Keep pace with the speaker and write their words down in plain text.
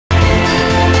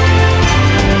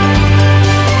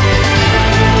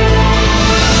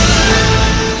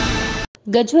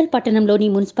గజ్వేల్ పట్టణంలోని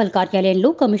మున్సిపల్ కార్యాలయంలో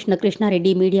commissioner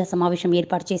Krishna Reddy media సమావేశం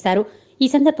ఏర్పాటు చేశారు. ఈ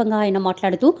సందర్భంగా ఆయన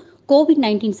మాట్లాడుతూ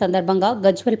కోవిడ్-19 సందర్భంగా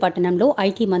గజ్వేల్ పట్టణంలో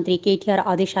ఐటీ మంత్రి కేటీఆర్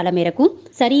ఆదేశాల మేరకు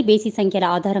సరీ బేసి సంఖ్యల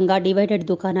ఆధారంగా డివైడెడ్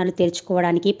దుకాణాలు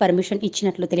తెరుచుకోవడానికి పర్మిషన్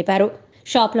ఇచ్చినట్లు తెలిపారు.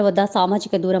 షాపుల వద్ద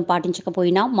సామాజిక దూరం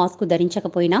పాటించకపోయినా, మాస్కు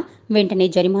ధరించకపోయినా వెంటనే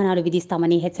జరిమానాలు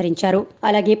విధిస్తామని హెచ్చరించారు.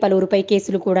 అలాగే పలువురుపై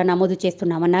కేసులు కూడా నమోదు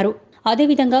చేస్తున్నామన్నారు.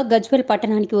 అదేవిధంగా గజ్వేల్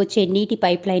పట్టణానికి వచ్చే నీటి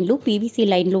పైప్ లైన్లు పీవీసీ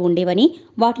లైన్లు ఉండేవని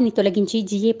వాటిని తొలగించి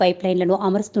జీఏ పైప్ లైన్లను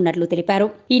అమరుస్తున్నట్లు తెలిపారు.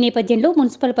 ఈ నేపథ్యంలో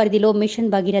మున్సిపల్ పరిధిలో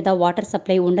మిషన్ భగీరథ వాటర్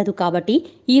సప్లై ఉండదు కాబట్టి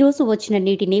ఈ రోజు వచ్చిన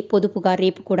నీటిని పొదుపుగా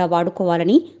రేపు కూడా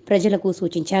వాడుకోవాలని ప్రజలకు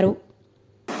సూచించారు.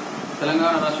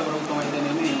 తెలంగాణ రాష్ట్ర ప్రభుత్వం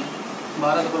అయితేనేమి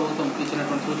భారత ప్రభుత్వం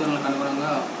ఇచ్చినటువంటి సూచనలకు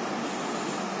అనుగుణంగా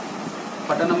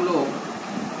పట్టణంలో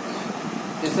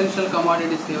ఎసెన్షియల్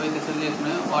కమాడిటీస్ ఏవైతే సెల్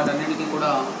చేస్తున్నాయో వాటన్నిటికీ కూడా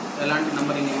ఎలాంటి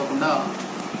నంబరింగ్ ఇవ్వకుండా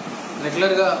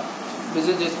రెగ్యులర్గా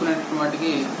బిజినెస్ చేసుకునేటువంటి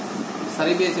వాటికి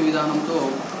సరిబేసి విధానంతో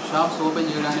షాప్స్ ఓపెన్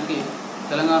చేయడానికి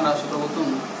తెలంగాణ రాష్ట్ర ప్రభుత్వం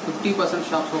 50%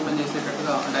 షాప్స్ ఓపెన్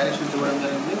చేసేటట్టుగా డైరెక్షన్స్ ఇవ్వడం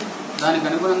జరిగింది. దానికి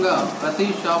అనుగుణంగా ప్రతి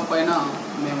షాప్ పైన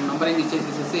మేము నంబరింగ్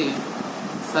ఇచ్చేసేసి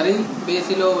సరి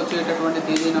బేసిలో వచ్చేటటువంటి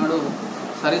తేదీ నాడు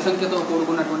సరి సంఖ్యతో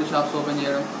కూడుకున్నటువంటి షాప్స్ ఓపెన్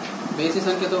చేయడం, బేసి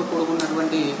సంఖ్యతో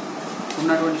కూడుకున్నటువంటి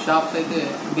షాప్స్ అయితే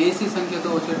బేసి సంఖ్యతో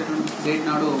వచ్చేటటువంటి డేట్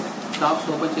నాడు షాప్స్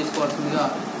ఓపెన్ చేసుకోవాల్సిందిగా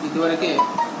ఇదివరకే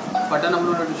పట్టణంలో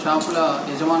ఉన్నటువంటి షాపుల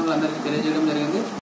యజమానులందరికీ తెలియజేయడం జరిగింది.